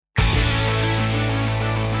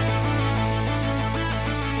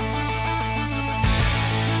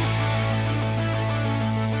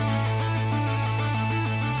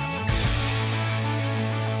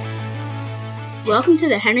Welcome to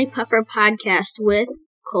the Henry Puffer Podcast with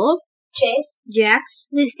Cole, Chase, Jax,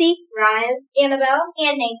 Lucy, Ryan, Annabelle,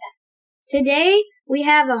 and Nathan. Today, we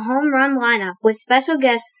have a home run lineup with special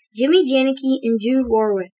guests Jimmy, Janicki, and Jude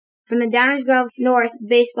Warwick from the Downers Grove North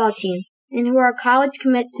baseball team, and who are college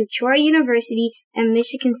commits to Troy University and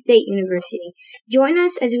Michigan State University. Join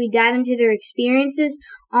us as we dive into their experiences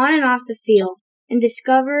on and off the field and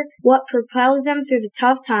discover what propels them through the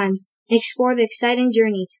tough times and explore the exciting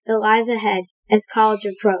journey that lies ahead as college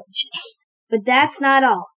approaches. But that's not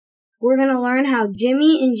all. We're going to learn how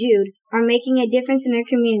Jimmy and Jude are making a difference in their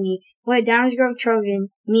community, what a Downers Grove Trojan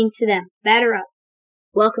means to them. Batter up.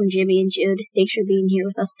 Welcome, Jimmy and Jude. Thanks for being here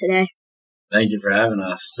with us today. Thank you for having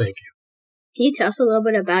us. Thank you. Can you tell us a little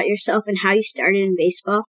bit about yourself and how you started in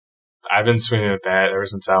baseball? I've been swinging at bat ever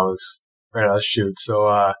since I was right out of shoot. So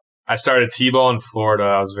I started T-ball in Florida.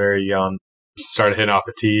 I was very young. Started hitting off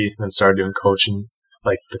a tee, then started doing coaching,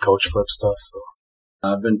 like the coach flip stuff. So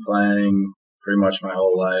I've been playing pretty much my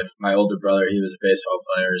whole life. My older brother, he was a baseball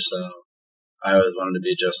player, so I always wanted to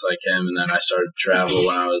be just like him. And then I started to travel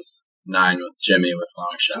when I was 9 with Jimmy with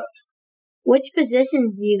long shots. Which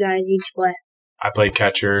positions do you guys each play? I played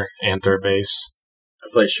catcher and third base. I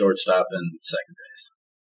played shortstop and second base.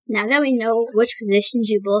 Now that we know which positions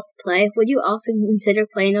you both play, would you also consider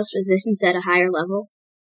playing those positions at a higher level?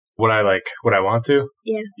 Would I want to?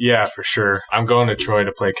 Yeah. Yeah, for sure. I'm going to Troy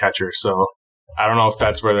to play catcher, so I don't know if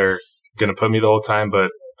that's where they're going to put me the whole time,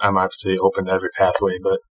 but I'm obviously open to every pathway,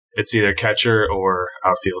 but it's either catcher or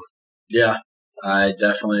outfield. Yeah,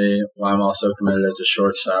 I'm also committed as a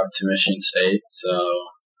shortstop to Michigan State, so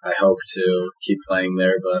I hope to keep playing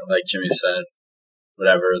there, but like Jimmy said,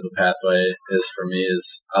 whatever the pathway is for me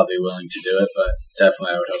I'll be willing to do it, but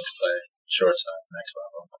definitely I would hope to play shortstop next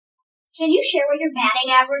level. Can you share what your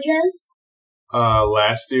batting average is?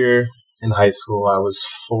 Last year in high school, I was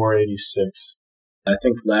 .486. I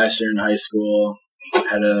think last year in high school, I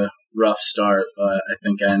had a rough start, but I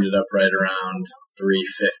think I ended up right around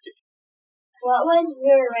 .350. What was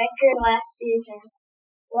your record last season?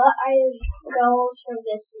 What are your goals for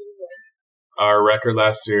this season? Our record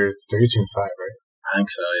last year, 32-5, right? I think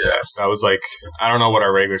so, yeah. That was I don't know what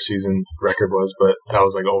our regular season record was, but that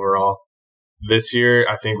was overall. This year,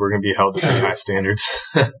 I think we're going to be held to pretty high standards.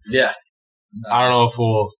 Yeah. I don't know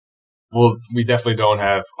if we definitely don't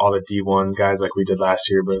have all the D1 guys like we did last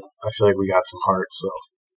year, but I feel like we got some heart, so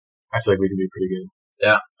I feel like we can be pretty good.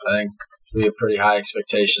 Yeah, I think we have pretty high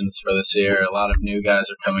expectations for this year. A lot of new guys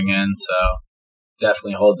are coming in, so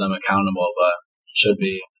definitely hold them accountable, but it should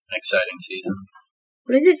be an exciting season.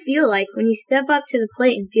 What does it feel like when you step up to the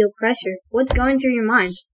plate and feel pressure? What's going through your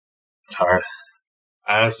mind? It's hard.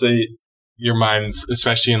 Honestly, your mind's,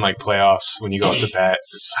 especially in playoffs, when you go up to bat,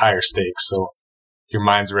 it's higher stakes, so your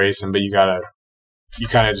mind's racing, but you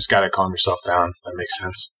kind of just gotta calm yourself down. That makes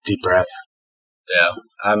sense. Deep breath. Yeah,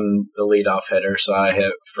 I'm the leadoff hitter, so I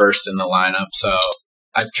hit first in the lineup, so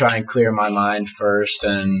I try and clear my mind first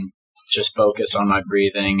and just focus on my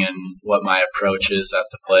breathing and what my approach is at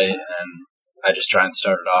the plate, and I just try and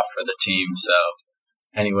start it off for the team, so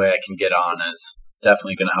any way I can get on is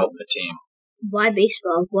definitely going to help the team. Why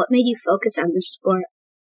baseball? What made you focus on this sport?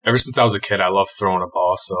 Ever since I was a kid, I loved throwing a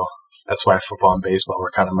ball, so that's why football and baseball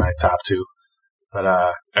were kind of my top two. But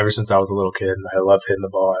ever since I was a little kid, I loved hitting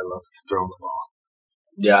the ball. I loved throwing the ball.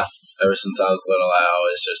 Yeah, ever since I was little, I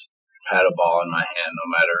always just had a ball in my hand, no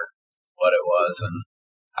matter what it was. And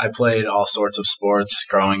I played all sorts of sports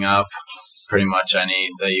growing up, pretty much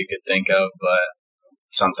any that you could think of, but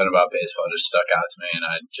something about baseball just stuck out to me, and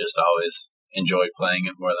I just always enjoyed playing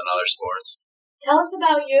it more than other sports. Tell us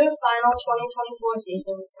about your final 2024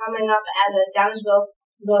 season coming up as a Downers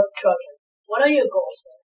Grove Trojan. What are your goals?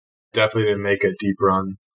 Definitely to make a deep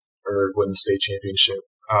run or win the state championship.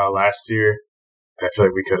 Last year, I feel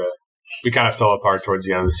like we kind of fell apart towards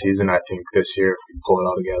the end of the season. I think this year, if we pull it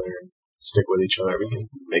all together and stick with each other, we can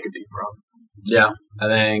make a deep run. Yeah, I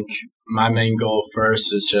think my main goal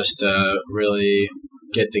first is just to really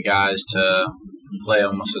get the guys to play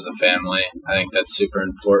almost as a family. I think that's super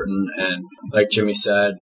important. And like Jimmy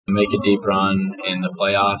said, make a deep run in the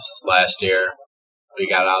playoffs. Last year, we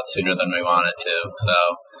got out sooner than we wanted to. So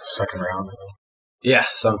second round. Yeah,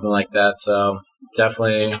 something like that. So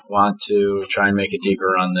definitely want to try and make a deeper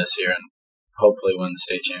run this year and hopefully win the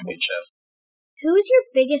state championship. Who is your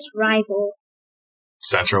biggest rival?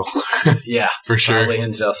 Central. Yeah, for sure. Probably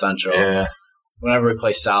Hinsdale Central. Yeah. Whenever we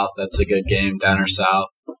play South, that's a good game. Downer South,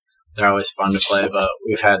 they're always fun to play, but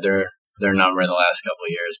we've had their number in the last couple of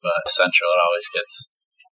years. But Central, it always gets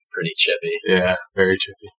pretty chippy. Yeah, very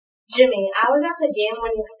chippy. Jimmy, I was at the game when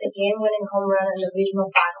you hit the game-winning home run in the regional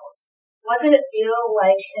finals. What did it feel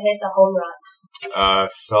like to hit the home run?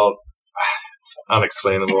 It's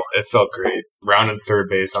unexplainable. It felt great. Rounding third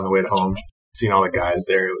base on the way to home, seeing all the guys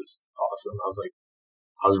there, it was awesome.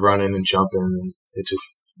 I was running and jumping, and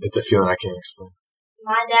it's a feeling I can't explain.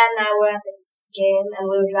 My dad and I were at the game, and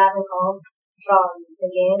we were driving home from the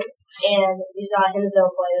game, and we saw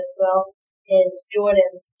Hinsdale player throw his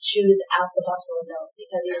Jordan shoes out the bus window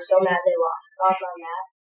because he was so mad they lost. Thoughts on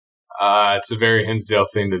that? It's a very Hinsdale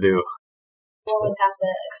thing to do. You always have to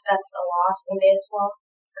expect a loss in baseball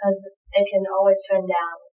because it can always turn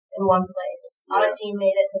down in one place. Our team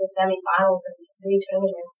made it to the semifinals in 3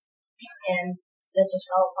 tournaments, and it just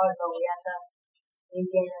fell apart, but we had to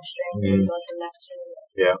regain our strength and go to the next tournament.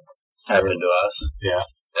 Yeah. Happened to us. Yeah,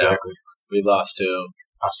 exactly. We lost to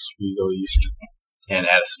Oswego East and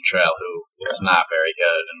Addison Trail, who was not very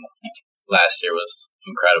good, and last year was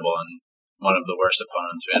incredible, and one of the worst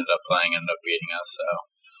opponents we ended up playing ended up beating us, so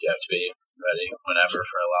you have to be ready whenever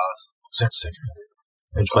for a loss. That's sick.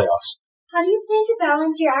 In playoffs. How do you plan to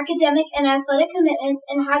balance your academic and athletic commitments,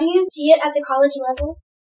 and how do you see it at the college level?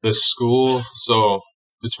 The school, so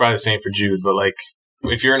it's probably the same for Jude, but like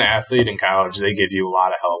if you're an athlete in college, they give you a lot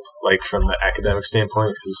of help, like from the academic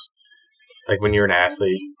standpoint, because like when you're an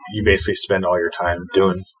athlete, you basically spend all your time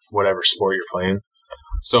doing whatever sport you're playing.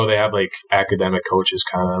 So they have like academic coaches,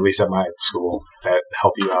 kind of, at least at my school, that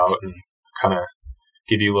help you out and kind of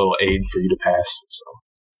give you a little aid for you to pass. So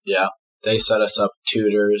yeah, they set us up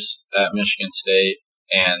tutors at Michigan State,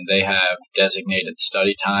 and they have designated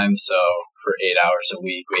study time. So for 8 hours a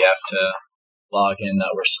week, we have to log in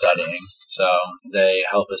that we're studying. So they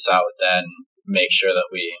help us out with that and make sure that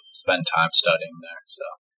we spend time studying there. So,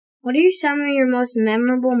 what are some of your most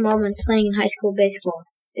memorable moments playing in high school baseball?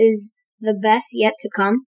 Is the best yet to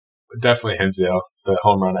come? Definitely Hinsdale, the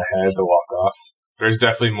home run I had, the walk-off. There's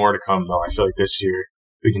definitely more to come, though. I feel like this year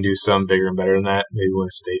we can do something bigger and better than that, maybe win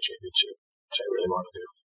a state championship, which I really want to do.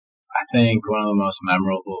 I think one of the most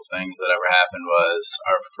memorable things that ever happened was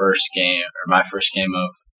my first game of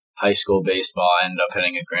high school baseball. I ended up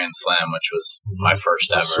hitting a grand slam, which was my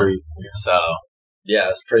first ever. Sweet. Yeah. So,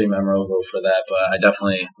 yeah, it's pretty memorable for that. But I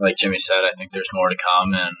definitely, like Jimmy said, I think there's more to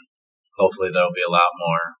come, and hopefully there'll be a lot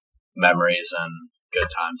more memories and good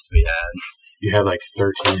times to be had. You had like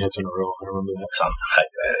 13 hits in a row. I remember that. Something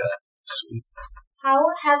like that. Sweet. How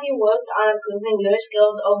have you worked on improving your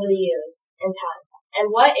skills over the years and time? And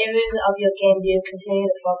what areas of your game do you continue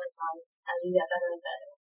to focus on as you get better and better?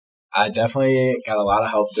 I definitely got a lot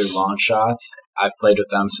of help through launch shots. I've played with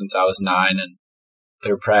them since I was 9, and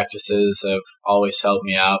their practices have always helped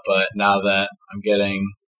me out. But now that I'm getting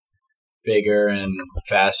bigger and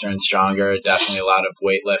faster and stronger, definitely a lot of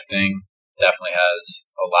weightlifting definitely has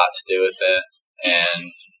a lot to do with it. And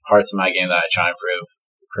parts of my game that I try and improve,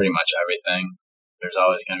 pretty much everything. There's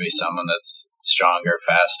always going to be someone that's stronger,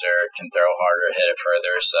 faster, can throw harder, hit it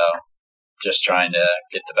further. So just trying to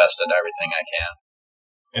get the best at everything I can.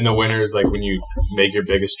 And the winner is like when you make your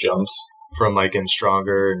biggest jumps from like in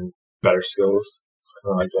stronger and better skills.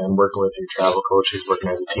 So like I'm working with your travel coaches,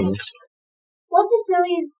 working as a team. What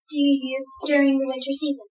facilities do you use during the winter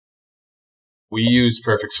season? We use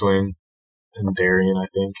Perfect Swing in Darien, I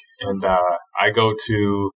think. And I go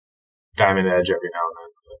to Diamond Edge every now and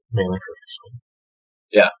then, but mainly Perfect Swing.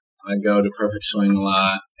 Yeah, I go to Perfect Swing a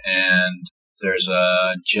lot, and there's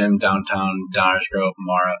a gym downtown Downers Grove,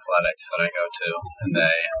 Mar Athletics, that I go to, and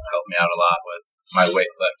they help me out a lot with my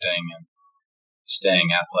weightlifting and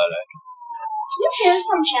staying athletic. Can you share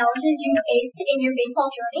some challenges you faced in your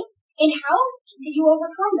baseball journey, and how did you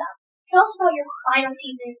overcome them? Tell us about your final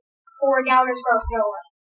season for Downers Grove Trojan.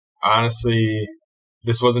 Honestly,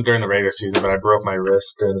 this wasn't during the regular season, but I broke my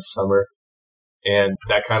wrist during the summer, and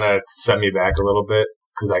that kind of set me back a little bit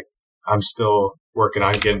because I'm still working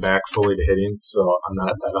on getting back fully to hitting, so I'm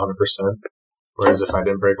not at 100%. Whereas if I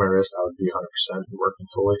didn't break my wrist, I would be 100% working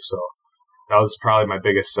fully. So that was probably my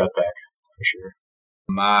biggest setback for sure.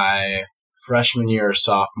 My freshman year or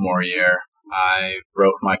sophomore year, I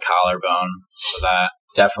broke my collarbone, so that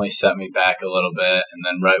definitely set me back a little bit. And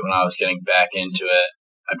then right when I was getting back into it,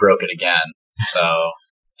 I broke it again. So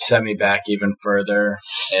set me back even further.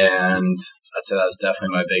 And I'd say that was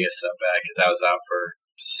definitely my biggest setback because I was out for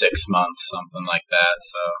 6 months, something like that.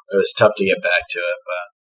 So it was tough to get back to it.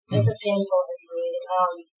 But it's a painful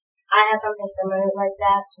injury. I had something similar like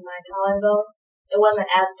that to my collarbone. It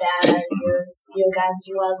wasn't as bad as your guys'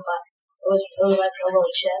 was, but it was like a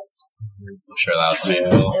little chipped. I'm sure that was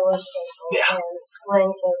painful. It was painful. Yeah. And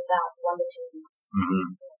sling for about 1 to 2 weeks. Mm-hmm.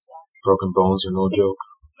 Broken bones are no joke.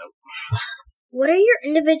 Nope. What are your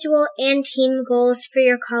individual and team goals for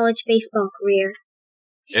your college baseball career?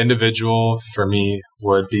 Individual for me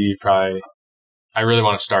would be probably I really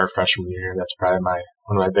want to start freshman year. That's probably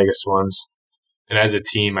one of my biggest ones. And as a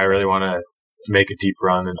team, I really want to make a deep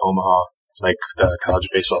run in Omaha, like the college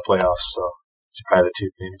baseball playoffs. So it's probably the two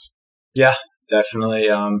things. Yeah, definitely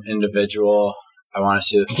individual. I want to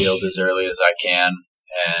see the field as early as I can.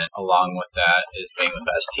 And along with that is being the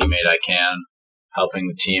best teammate I can, helping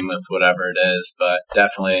the team with whatever it is. But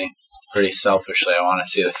definitely, pretty selfishly, I want to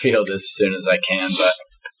see the field as soon as I can. But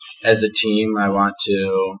as a team, I want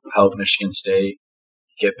to help Michigan State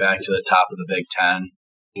get back to the top of the Big Ten.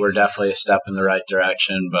 We're definitely a step in the right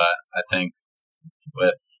direction, but I think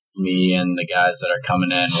with me and the guys that are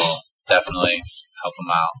coming in, we'll definitely help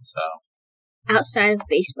them out. So, outside of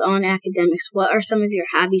baseball and academics, what are some of your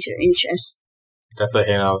hobbies or interests?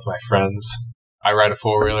 Definitely hanging out with my friends. I ride a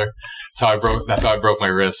four-wheeler. That's how I broke my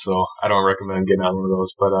wrist, so I don't recommend getting on one of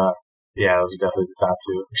those. But yeah, those are definitely the top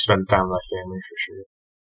two. Spending time with my family for sure.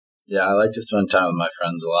 Yeah, I like to spend time with my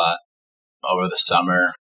friends a lot. Over the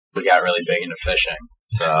summer, we got really big into fishing,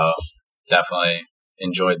 so definitely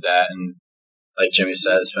enjoyed that. And like Jimmy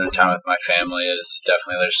said, spending time with my family is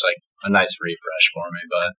definitely just like a nice refresh for me.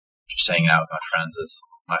 But just hanging out with my friends is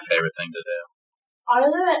my favorite thing to do. Are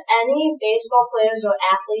there any baseball players or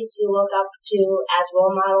athletes you look up to as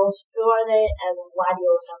role models? Who are they, and why do you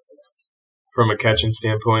look up to them? From a catching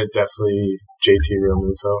standpoint, definitely JT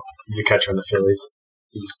Realmuto. He's a catcher in the Phillies.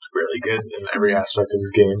 He's really good in every aspect of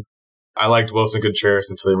his game. I liked Wilson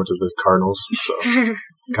Contreras until he went to the Cardinals, so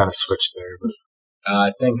kind of switched there. But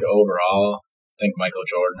I think overall, Michael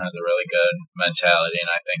Jordan has a really good mentality,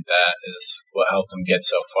 and I think that is what helped him get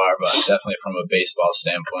so far. But definitely from a baseball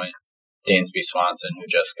standpoint, Dansby Swanson,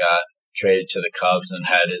 who just got traded to the Cubs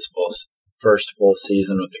and had his first full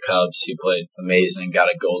season with the Cubs. He played amazing,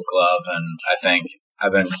 got a Gold Glove, and I think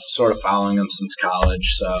I've been sort of following him since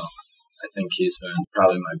college, so I think he's been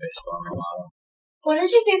probably my baseball role model. What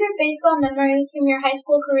is your favorite baseball memory from your high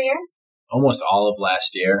school career? Almost all of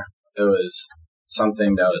last year. It was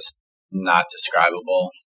something that was not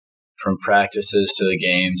describable. From practices to the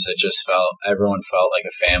games, everyone felt like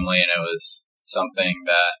a family, and it was something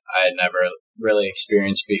that I had never really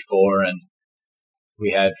experienced before. And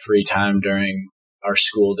we had free time during our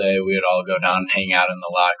school day. We would all go down and hang out in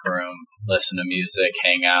the locker room, listen to music,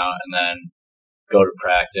 hang out, and then go to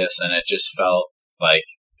practice. And it just felt like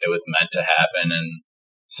it was meant to happen. And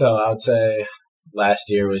so I would say last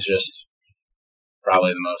year was just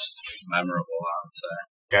probably the most memorable, I would say.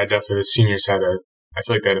 Yeah, definitely. The seniors I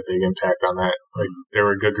feel like they had a big impact on that. Like, they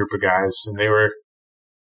were a good group of guys, and a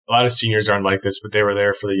lot of seniors aren't like this, but they were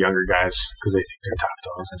there for the younger guys because they think they're top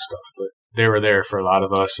dogs and stuff. But they were there for a lot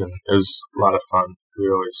of us, and it was a lot of fun. We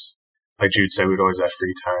always, like Jude said, we'd always have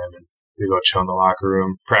free time, and we'd go chill in the locker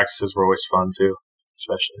room. Practices were always fun, too,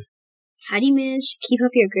 especially. How do you manage to keep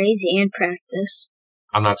up your grades and practice?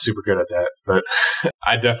 I'm not super good at that, but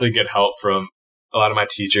I definitely get help from a lot of my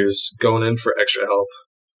teachers going in for extra help,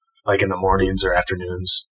 like in the mornings or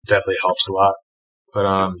afternoons. Definitely helps a lot. But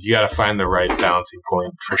you got to find the right balancing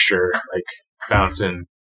point for sure. Like balancing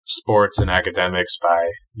sports and academics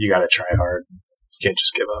you got to try hard. You can't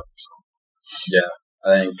just give up. So.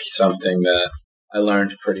 Yeah, I think something that I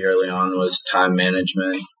learned pretty early on was time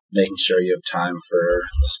management, making sure you have time for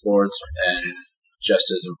sports, and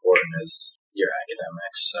just as important as your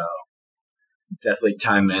academics. So definitely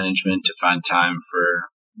time management to find time for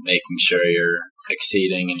making sure you're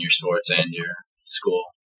exceeding in your sports and your school.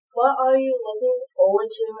 What are you looking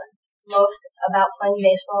forward to most about playing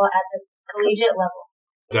baseball at the collegiate level?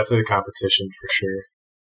 Definitely the competition for sure.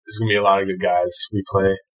 There's going to be a lot of good guys. We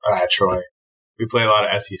play at Troy. We play a lot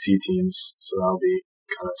of SEC teams, so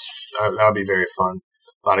that'll be very fun.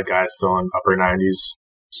 A lot of guys still in upper 90s,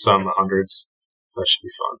 some 100s. That should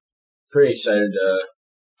be fun. Pretty excited to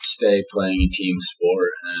stay playing a team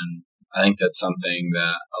sport, and I think that's something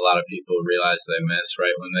that a lot of people realize they miss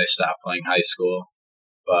right when they stop playing high school.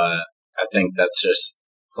 But I think that's just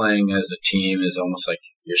playing as a team is almost like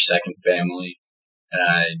your second family. And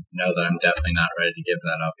I know that I'm definitely not ready to give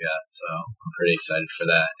that up yet. So I'm pretty excited for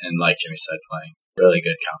that. And like Jimmy said, playing really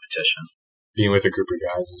good competition. Being with a group of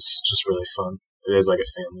guys is just really fun. It is like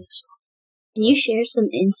a family. So. Can you share some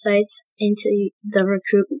insights into the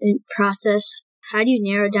recruitment process? How do you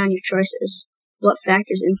narrow down your choices? What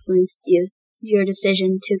factors influenced your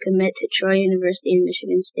decision to commit to Troy University and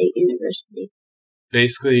Michigan State University?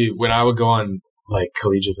 Basically, when I would go on like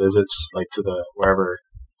collegiate visits, like to wherever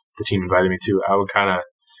the team invited me to, I would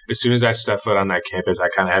as soon as I step foot on that campus, I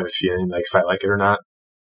kind of have a feeling like if I like it or not.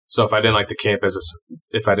 So if I didn't like the campus,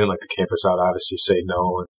 I would obviously say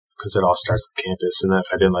no, because it all starts at the campus. And then if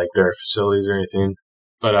I didn't like their facilities or anything,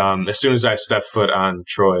 but as soon as I stepped foot on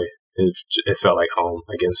Troy, it felt like home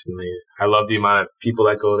like instantly. I love the amount of people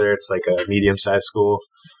that go there. It's like a medium-sized school.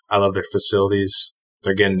 I love their facilities.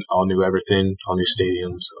 They're getting all new everything, all new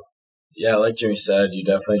stadiums. So. Yeah, like Jimmy said, you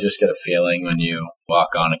definitely just get a feeling when you walk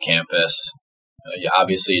on a campus.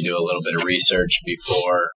 Obviously, you do a little bit of research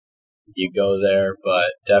before you go there, but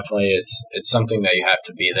definitely it's something that you have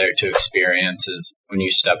to be there to experience is when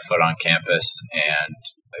you step foot on campus. And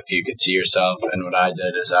if you could see yourself, and what I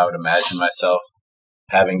did is I would imagine myself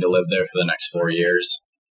having to live there for the next 4 years,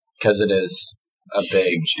 because it is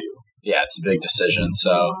it's a big decision.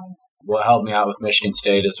 So what helped me out with Michigan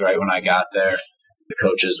State is right when I got there, the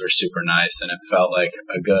coaches were super nice, and it felt like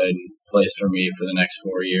a good place for me for the next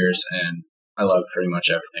 4 years, and I love pretty much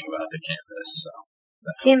everything about the campus. So.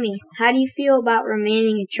 Jimmy, how do you feel about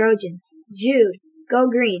remaining a Trojan? Jude, go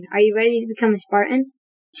green. Are you ready to become a Spartan?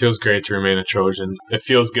 Feels great to remain a Trojan. It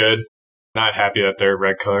feels good. Not happy that they're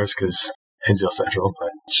red colors because Hinsdale Central, but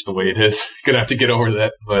it's just the way it is. Gonna have to get over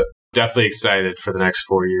that, but definitely excited for the next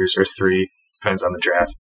 4 years or 3. Depends on the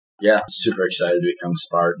draft. Yeah, super excited to become a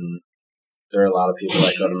Spartan. There are a lot of people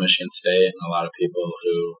that go to Michigan State and a lot of people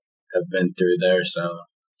who have been through there, so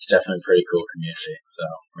it's definitely a pretty cool community. So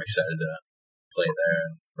I'm excited to play there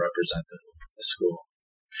and represent the school.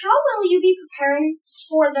 How will you be preparing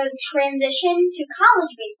for the transition to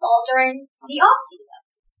college baseball during the off-season?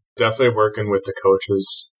 Definitely working with the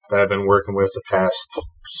coaches that I've been working with the past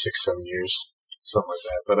 6-7 years, something like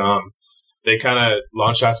that. But they kind of,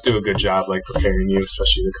 long shots do a good job, like preparing you,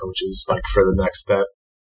 especially the coaches, like for the next step,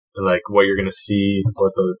 and like what you're gonna see,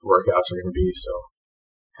 what the workouts are gonna be. So,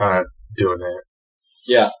 kind of doing that.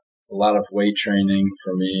 Yeah, a lot of weight training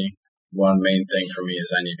for me. One main thing for me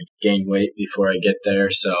is I need to gain weight before I get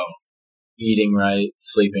there. So, eating right,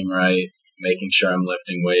 sleeping right, making sure I'm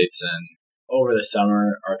lifting weights, and over the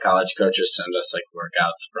summer, our college coaches send us like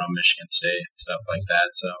workouts from Michigan State and stuff like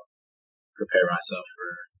that. So, prepare myself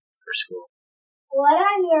for school. What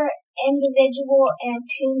are your individual and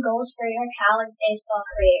team goals for your college baseball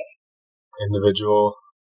career? Individual,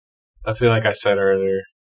 I feel like I said earlier,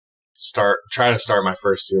 try to start my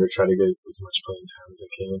first year, try to get as much playing time as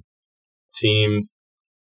I can. Team,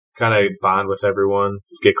 kind of bond with everyone,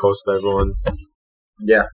 get close to everyone.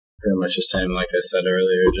 Yeah, pretty much the same like I said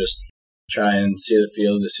earlier, just try and see the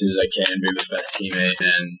field as soon as I can, be the best teammate,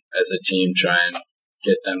 and as a team try and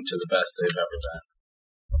get them to the best they've ever been.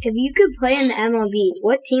 If you could play in the MLB,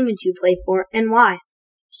 what team would you play for and why?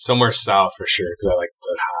 Somewhere south for sure, because I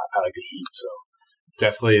like the heat. So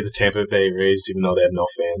definitely the Tampa Bay Rays, even though they have no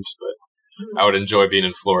fans. But I would enjoy being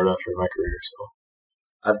in Florida for my career. So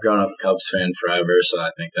I've grown up a Cubs fan forever, so I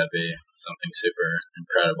think that'd be something super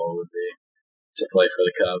incredible. Would be to play for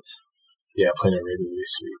the Cubs. Yeah, playing a Rays would be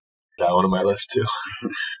sweet. That one on my list too.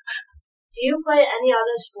 Do you play any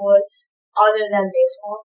other sports other than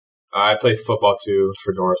baseball? I play football too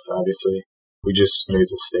for North, obviously. We just moved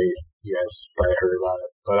to state. You guys probably heard about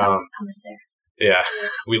it. But I was there. Yeah,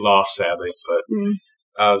 we lost sadly, but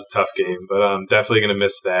that was a tough game. But I'm definitely going to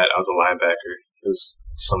miss that. I was a linebacker. It was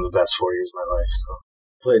some of the best 4 years of my life. So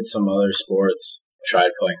played some other sports.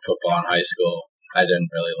 Tried playing football in high school. I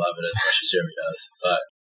didn't really love it as much as Jimmy does. But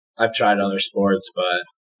I've tried other sports, but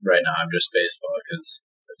right now I'm just baseball because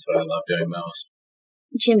that's what I love doing most.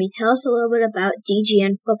 Jimmy, tell us a little bit about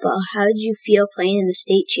DGN football. How did you feel playing in the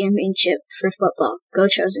state championship for football? Go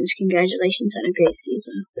Trojans. Congratulations on a great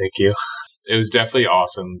season. Thank you. It was definitely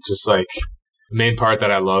awesome. Just like the main part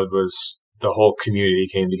that I loved was the whole community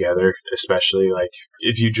came together, especially like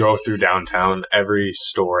if you drove through downtown, every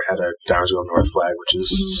store had a Downers Grove North flag, which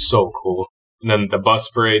is so cool. And then the bus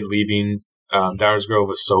parade leaving Downers Grove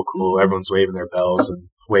was so cool. Everyone's waving their bells and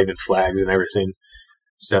waving flags and everything.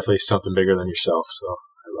 It's definitely something bigger than yourself, so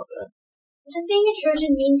I love that. What does being a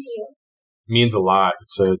Trojan mean to you? It means a lot.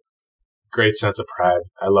 It's a great sense of pride.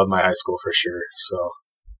 I love my high school for sure, so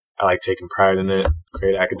I like taking pride in it.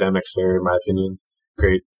 Great academics there, in my opinion.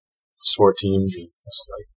 Great sport teams.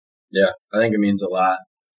 Yeah, I think it means a lot.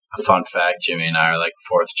 A fun fact, Jimmy and I are like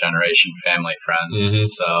 4th generation family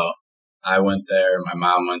friends. So I went there, my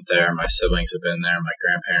mom went there, my siblings have been there, my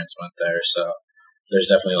grandparents went there, so there's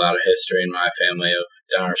definitely a lot of history in my family of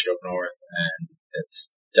Downers Grove North, and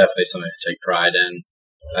it's definitely something to take pride in.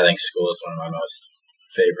 I think school is one of my most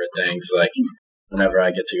favorite things. Like, whenever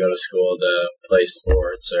I get to go to school to play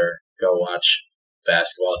sports or go watch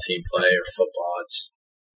basketball team play or football, it's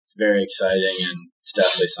very exciting, and it's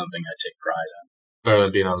definitely something I take pride in. Better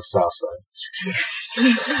than being on the south side.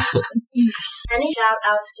 Any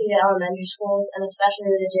shout-outs to the elementary schools, and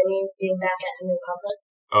especially to Jimmy being back at New Public?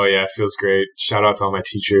 Oh, yeah, it feels great. Shout out to all my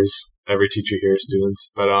teachers, every teacher here,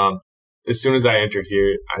 students. But as soon as I entered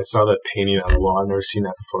here, I saw that painting on the wall. I've never seen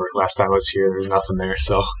that before. Last time I was here, there was nothing there.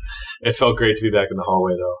 So it felt great to be back in the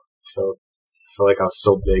hallway, though. Felt like I was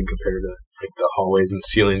so big compared to like the hallways and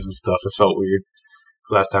ceilings and stuff. It felt weird.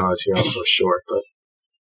 Last time I was here, I was so short, but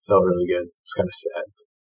it felt really good. It's kind of sad.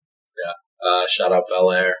 Yeah. Shout out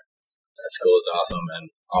Bel Air. That school is awesome, and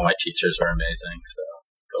all my teachers are amazing. So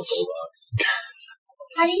go Bulldogs.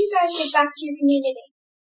 How do you guys give back to your community?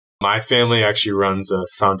 My family actually runs a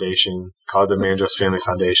foundation called the Mandros Family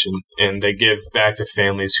Foundation, and they give back to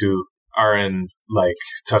families who are in like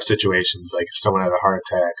tough situations, like if someone had a heart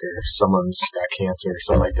attack or someone's got cancer or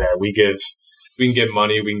something like that. We can give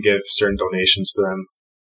money, we can give certain donations to them.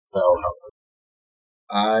 That'll help them.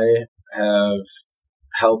 I have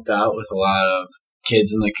helped out with a lot of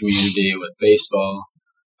kids in the community with baseball.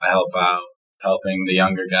 I help out helping the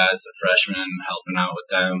younger guys, the freshmen, helping out with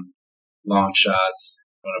them. Long shots.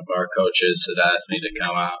 One of our coaches had asked me to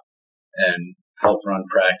come out and help run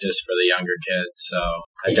practice for the younger kids. So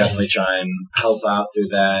I definitely try and help out through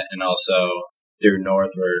that. And also through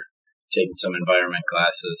North, we're taking some environment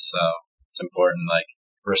classes. So it's important, like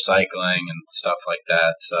recycling and stuff like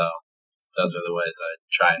that. So those are the ways I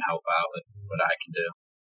try and help out with what I can do.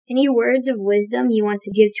 Any words of wisdom you want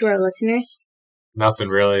to give to our listeners? Nothing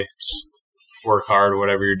really. Just work hard,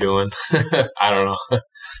 whatever you're doing. I don't know.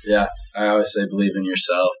 Yeah, I always say believe in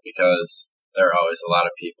yourself, because there are always a lot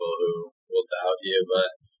of people who will doubt you, but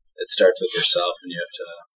it starts with yourself, and you have to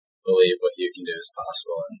believe what you can do is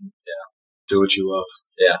possible. And yeah, do what you love.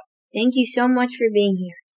 Yeah. Thank you so much for being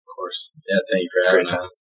here. Of course. Yeah, thank you for having us.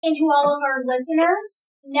 And to all of our listeners,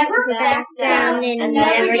 never back down and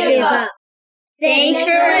never give up. Thanks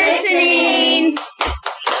for listening.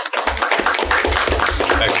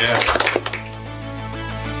 Heck yeah.